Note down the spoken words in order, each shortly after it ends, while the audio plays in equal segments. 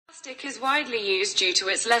Plastic is widely used due to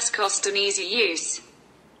its less cost and easy use.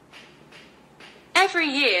 Every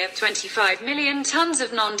year, 25 million tons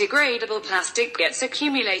of non-degradable plastic gets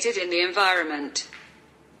accumulated in the environment.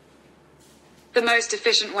 The most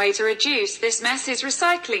efficient way to reduce this mess is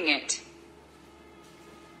recycling it.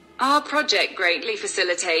 Our project greatly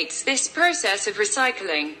facilitates this process of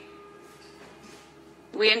recycling.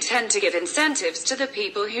 We intend to give incentives to the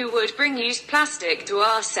people who would bring used plastic to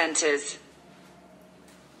our centers.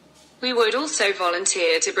 We would also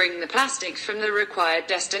volunteer to bring the plastic from the required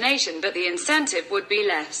destination, but the incentive would be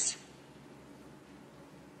less.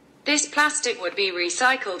 This plastic would be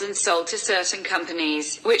recycled and sold to certain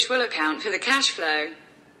companies, which will account for the cash flow.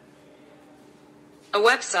 A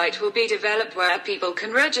website will be developed where people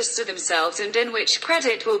can register themselves and in which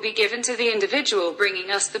credit will be given to the individual bringing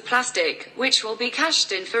us the plastic, which will be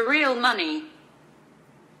cashed in for real money.